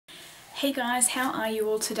Hey guys, how are you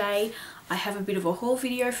all today? I have a bit of a haul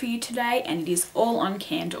video for you today and it is all on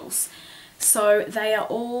candles. So they are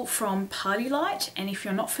all from Party Lite, and if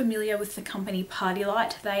you're not familiar with the company Party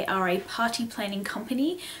Lite, they are a party planning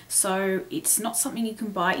company. So it's not something you can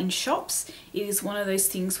buy in shops. It is one of those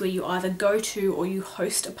things where you either go to or you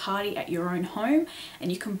host a party at your own home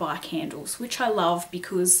and you can buy candles, which I love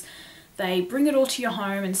because they bring it all to your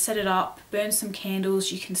home and set it up, burn some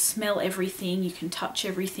candles, you can smell everything, you can touch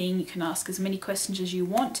everything, you can ask as many questions as you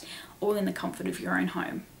want, all in the comfort of your own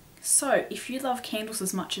home. So if you love candles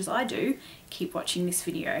as much as I do, keep watching this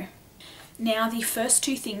video. Now the first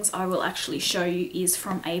two things I will actually show you is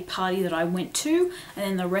from a party that I went to, and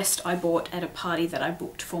then the rest I bought at a party that I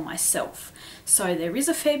booked for myself. So there is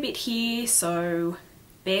a fair bit here, so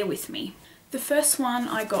bear with me. The first one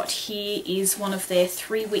I got here is one of their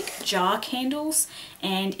 3-wick jar candles,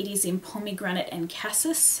 and it is in Pomegranate and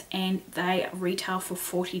Cassis, and they retail for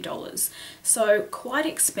 $40. So quite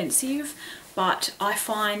expensive, but I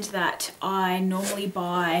find that I normally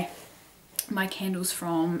buy my candles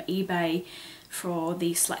from eBay for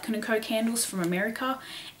the Slacken & Co candles from America,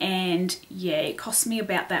 and yeah, it costs me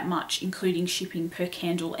about that much including shipping per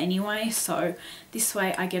candle anyway, so this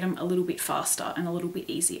way I get them a little bit faster and a little bit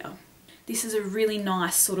easier. This is a really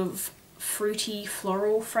nice sort of fruity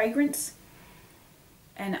floral fragrance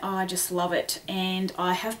and I just love it, and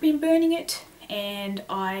I have been burning it, and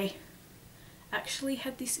I actually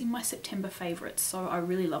had this in my September favourites, so I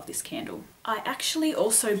really love this candle. I actually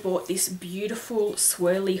also bought this beautiful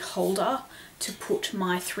swirly holder to put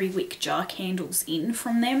my 3-wick jar candles in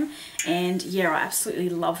from them, and yeah, I absolutely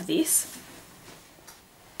love this.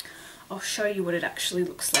 I'll show you what it actually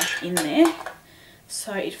looks like in there.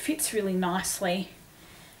 So it fits really nicely,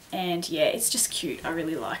 and yeah, it's just cute. I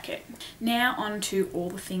really like it. Now on to all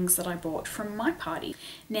the things that I bought from my party.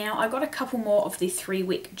 Now I got a couple more of the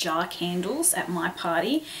 3-wick jar candles at my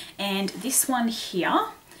party, and this one here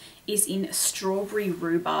is in Strawberry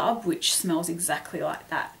Rhubarb, which smells exactly like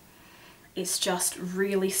that. It's just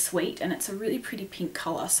really sweet and it's a really pretty pink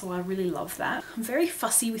colour, so I really love that. I'm very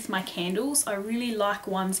fussy with my candles. I really like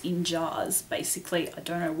ones in jars, basically. I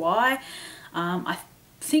don't know why. I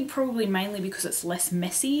think probably mainly because it's less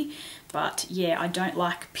messy, but yeah, I don't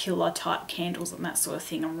like pillar type candles and that sort of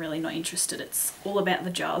thing. I'm really not interested. It's all about the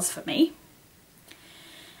jars for me.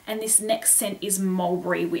 And this next scent is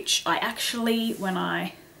Mulberry, which I actually, when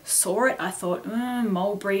I saw it, I thought,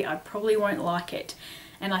 Mulberry, I probably won't like it.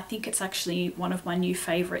 And I think it's actually one of my new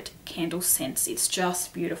favourite candle scents. It's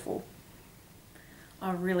just beautiful.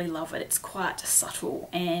 I really love it. It's quite subtle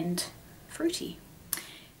and fruity.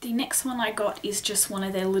 The next one I got is just one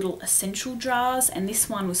of their little essential jars, and this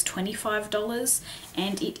one was $25,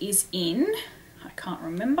 and it is in, I can't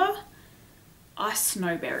remember, iced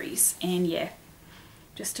snowberries, and yeah,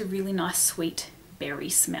 just a really nice sweet berry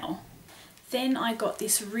smell. Then I got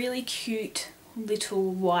this really cute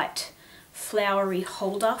little white flowery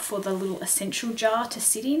holder for the little essential jar to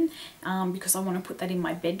sit in, because I want to put that in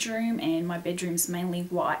my bedroom, and my bedroom's mainly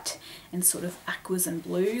white and sort of aquas and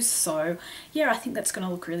blues, so yeah, I think that's going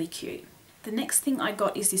to look really cute. The next thing I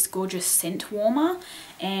got is this gorgeous scent warmer,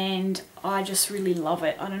 and I just really love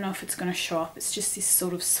it. I don't know if it's going to show up. It's just this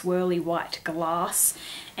sort of swirly white glass,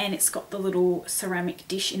 and it's got the little ceramic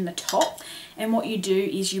dish in the top, and what you do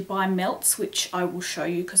is you buy melts, which I will show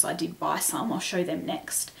you because I did buy some. I'll show them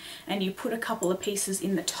next. And you put a couple of pieces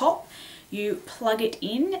in the top, you plug it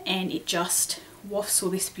in, and it just wafts all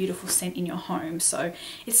this beautiful scent in your home. So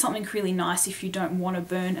it's something really nice if you don't want to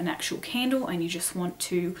burn an actual candle and you just want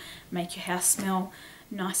to make your house smell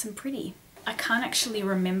nice and pretty. I can't actually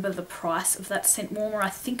remember the price of that scent warmer. I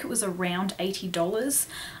think it was around $80,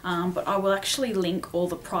 but I will actually link all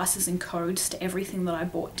the prices and codes to everything that I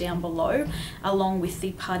bought down below, along with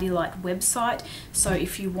the Party Lite website. So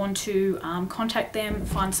if you want to contact them,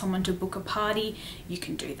 find someone to book a party, you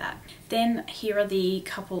can do that. Then here are the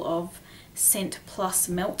couple of Scent Plus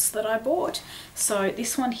melts that I bought. So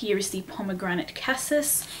this one here is the Pomegranate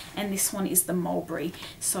Cassis, and this one is the Mulberry.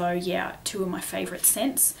 So yeah, two of my favourite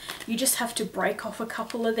scents. You just have to break off a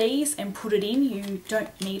couple of these and put it in. You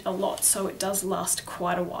don't need a lot, so it does last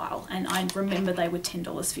quite a while, and I remember they were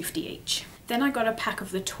 $10.50 each. Then I got a pack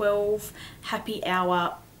of the 12 Happy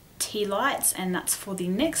Hour tea lights, and that's for the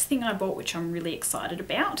next thing I bought, which I'm really excited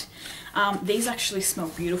about. These actually smell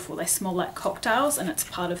beautiful. They smell like cocktails, and it's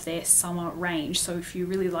part of their summer range, so if you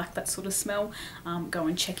really like that sort of smell, go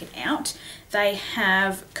and check it out. They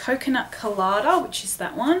have coconut colada, which is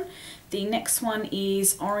that one. The next one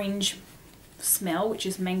is orange smell, which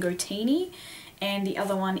is mangotini, and the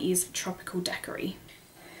other one is tropical daiquiri.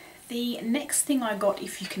 The next thing I got,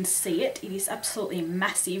 if you can see it, it is absolutely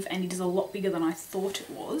massive and it is a lot bigger than I thought it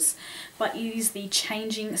was, but it is the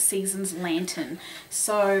Changing Seasons lantern.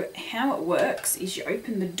 So how it works is you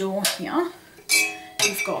open the door here,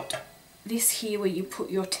 you've got this here where you put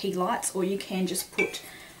your tea lights, or you can just put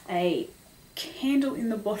a candle in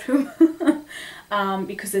the bottom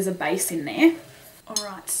because there's a base in there.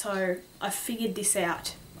 Alright, so I figured this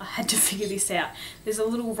out. I had to figure this out. There's a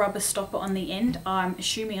little rubber stopper on the end. I'm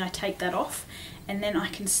assuming I take that off, and then I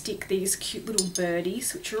can stick these cute little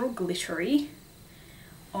birdies, which are all glittery,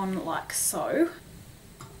 on like so.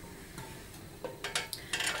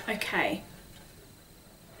 Okay.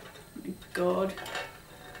 Oh God.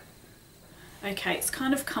 Okay, it's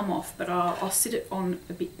kind of come off, but I'll sit it on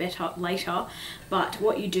a bit better later. But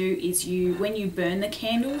what you do is when you burn the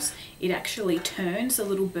candles, it actually turns. The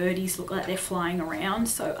little birdies look like they're flying around.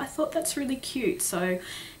 So I thought that's really cute. So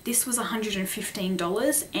this was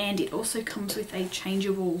 $115, and it also comes with a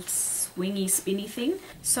changeable swingy spinny thing.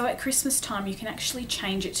 So at Christmas time, you can actually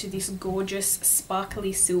change it to this gorgeous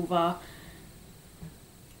sparkly silver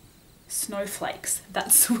snowflakes.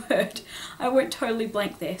 That's the word. I went totally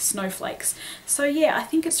blank there. Snowflakes. So yeah, I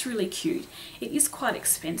think it's really cute. It is quite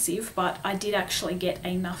expensive, but I did actually get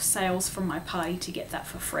enough sales from my party to get that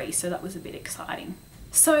for free, so that was a bit exciting.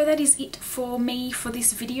 So that is it for me for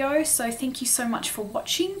this video. So thank you so much for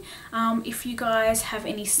watching. If you guys have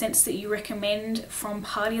any scents that you recommend from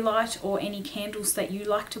Party Lite, or any candles that you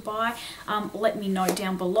like to buy, let me know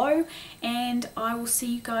down below, and I will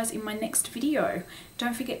see you guys in my next video.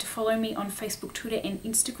 Don't forget to follow me on Facebook, Twitter and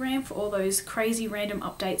Instagram for all those crazy random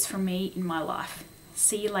updates from me in my life.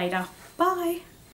 See you later. Bye!